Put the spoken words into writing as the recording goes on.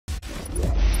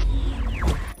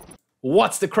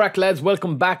What's the crack, lads?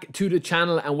 Welcome back to the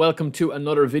channel and welcome to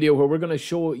another video where we're going to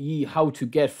show ye how to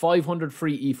get 500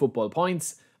 free eFootball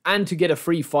points and to get a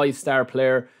free 5-star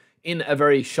player in a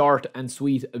very short and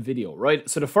sweet video, right?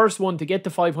 So the first one, to get the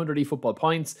 500 eFootball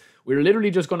points, we're literally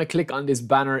just going to click on this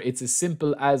banner. It's as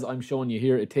simple as I'm showing you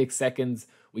here. It takes seconds.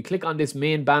 We click on this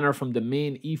main banner from the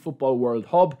main eFootball World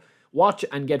Hub. Watch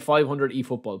and get 500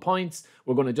 eFootball points.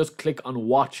 We're going to just click on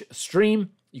watch stream.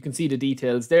 You can see the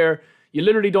details there. You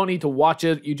literally don't need to watch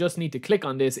it. You just need to click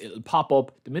on this. It'll pop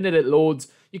up. The minute it loads,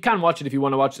 you can watch it if you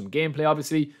want to watch some gameplay,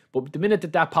 obviously. But the minute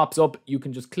that pops up, you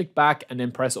can just click back and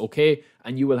then press OK.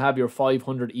 And you will have your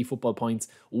 500 eFootball points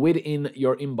within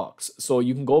your inbox. So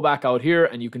you can go back out here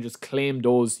and you can just claim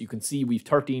those. You can see we've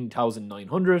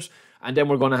 13,900. And then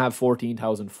we're going to have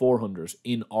 14,400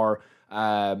 in our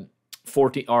eFootball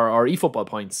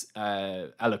points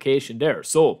allocation there.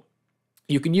 So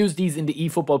you can use these in the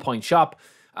eFootball point shop.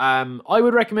 I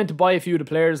would recommend to buy a few of the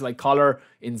players like Collar,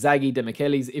 Inzaghi,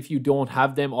 Demichelis if you don't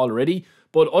have them already.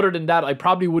 But other than that, I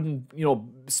probably wouldn't,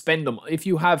 spend them. If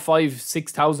you have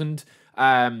 5,000-6,000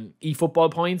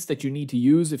 eFootball points that you need to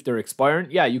use if they're expiring,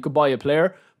 yeah, you could buy a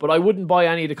player. But I wouldn't buy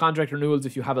any of the contract renewals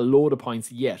if you have a load of points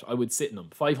yet. I would sit in them.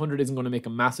 500 isn't going to make a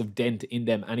massive dent in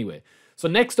them anyway. So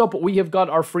next up, we have got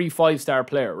our free 5-star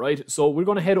player, right? So we're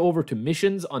going to head over to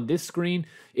missions on this screen.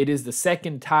 It is the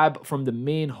second tab from the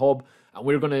main hub. And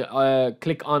we're going to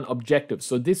click on objectives.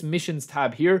 So this missions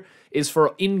tab here is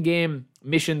for in-game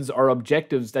missions or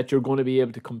objectives that you're going to be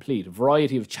able to complete. A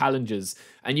variety of challenges.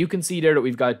 And you can see there that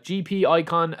we've got GP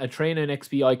icon, a trainer and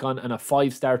XP icon, and a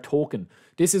 5-star token.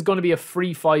 This is going to be a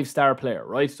free 5-star player,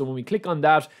 right? So when we click on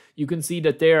that, you can see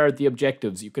that there are the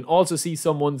objectives. You can also see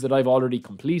some ones that I've already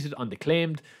completed on the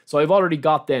claimed. So I've already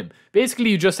got them.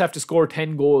 Basically, you just have to score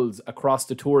 10 goals across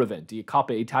the tour event, the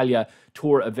Coppa Italia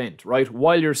tour event, right?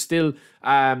 While you're still,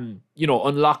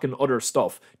 unlocking other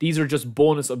stuff. These are just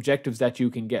bonus objectives that you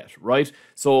can get, right?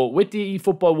 So with the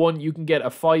eFootball one, you can get a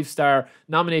 5-star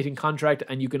nominating contract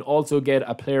and you can also get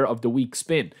a player of the week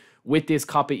spin with this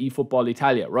Coppa eFootball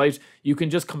Italia, right? You can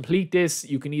just complete this.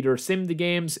 You can either sim the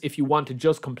games if you want to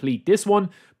just complete this one,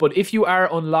 but if you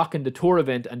are unlocking the tour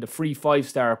event and the free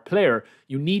 5-star player,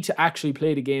 you need to actually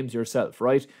play the games yourself,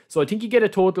 right? So I think you get a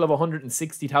total of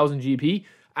 160,000 GP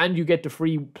and you get the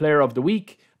free player of the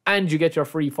week and you get your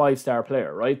free 5-star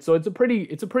player, right? So it's a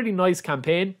pretty nice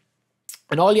campaign.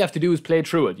 And all you have to do is play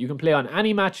through it. You can play on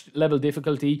any match level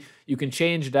difficulty. You can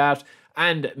change that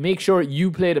and make sure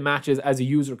you play the matches as a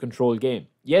user control game.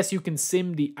 Yes, you can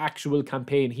sim the actual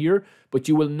campaign here, but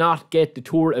you will not get the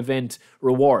tour event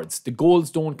rewards. The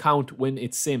goals don't count when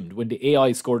it's simmed. When the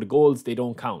AI score the goals, they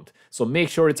don't count. So make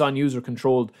sure it's on user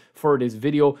controlled for this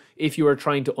video if you are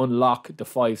trying to unlock the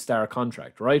 5-star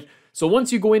contract, right? So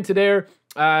once you go into there,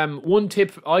 one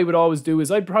tip I would always do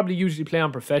is I'd probably usually play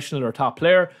on professional or top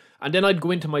player, and then I'd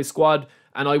go into my squad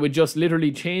and I would just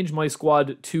literally change my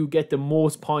squad to get the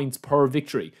most points per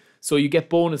victory. So you get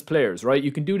bonus players, right?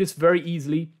 You can do this very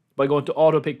easily by going to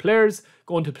auto pick players,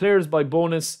 going to players by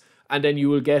bonus, and then you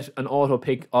will get an auto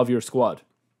pick of your squad.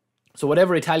 So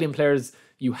whatever Italian players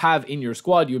you have in your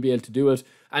squad, you'll be able to do it,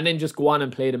 and then just go on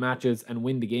and play the matches and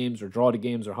win the games or draw the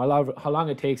games, or how long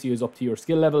it takes you is up to your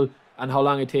skill level and how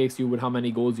long it takes you with how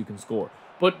many goals you can score.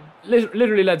 But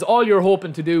literally, lads, all you're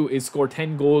hoping to do is score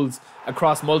 10 goals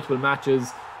across multiple matches.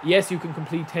 Yes, you can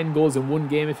complete 10 goals in one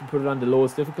game if you put it on the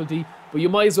lowest difficulty, but you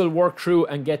might as well work through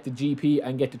and get the GP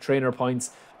and get the trainer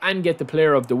points and get the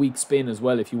player of the week spin as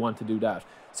well if you want to do that.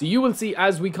 So you will see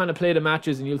as we kind of play the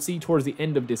matches, and you'll see towards the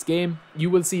end of this game, you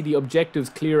will see the objectives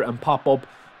clear and pop up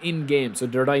in game. So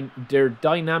they're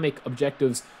dynamic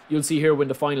objectives. You'll see here when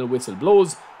the final whistle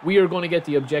blows, we are going to get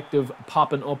the objective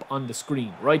popping up on the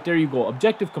screen. Right, there you go.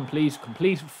 Objective complete.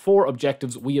 Complete 4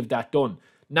 objectives. We have that done.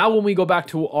 Now when we go back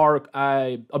to our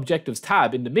objectives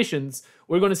tab in the missions,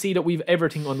 we're going to see that we've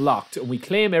everything unlocked. And we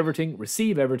claim everything,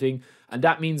 receive everything. And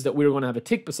that means that we're going to have a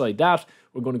tick beside that.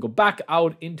 We're going to go back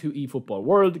out into eFootball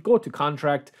World, go to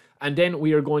contract, and then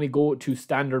we are going to go to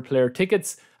standard player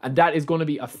tickets. And that is going to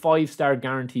be a 5-star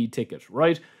guaranteed ticket,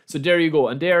 right? So there you go.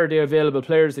 And there are the available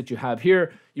players that you have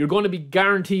here. You're going to be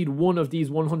guaranteed one of these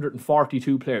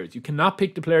 142 players. You cannot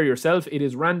pick the player yourself. It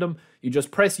is random. You just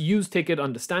press use ticket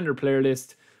on the standard player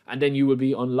list, and then you will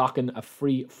be unlocking a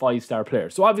free 5-star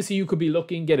player. So obviously you could be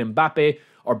looking, get Mbappe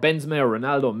or Benzema or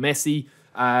Ronaldo, Messi,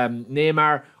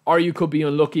 Neymar, or you could be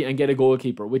unlucky and get a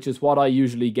goalkeeper, which is what I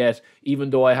usually get, even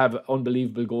though I have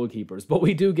unbelievable goalkeepers. But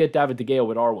we do get David De Gea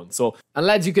with our one. So, and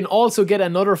lads, you can also get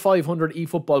another 500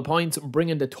 eFootball points,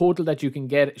 bringing the total that you can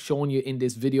get shown you in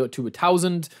this video to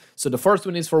 1,000. So the first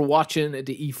one is for watching the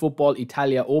eFootball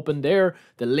Italia Open there,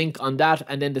 the link on that.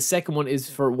 And then the second one is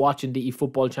for watching the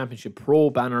eFootball Championship Pro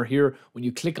banner here. When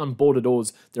you click on both of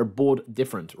those, they're both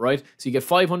different, right? So you get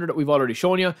 500 that we've already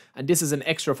shown you, and this is an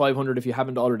extra 500 if you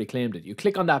haven't already claimed it. You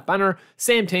click on that banner,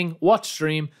 same thing, watch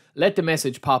stream, let the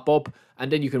message pop up,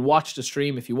 and then you can watch the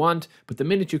stream if you want. But the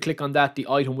minute you click on that, the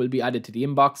item will be added to the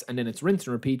inbox, and then it's rinse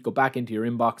and repeat, go back into your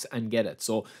inbox and get it.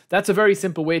 So that's a very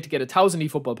simple way to get 1,000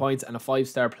 eFootball points and a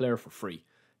 5-star player for free.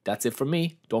 That's it from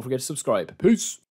me. Don't forget to subscribe. Peace.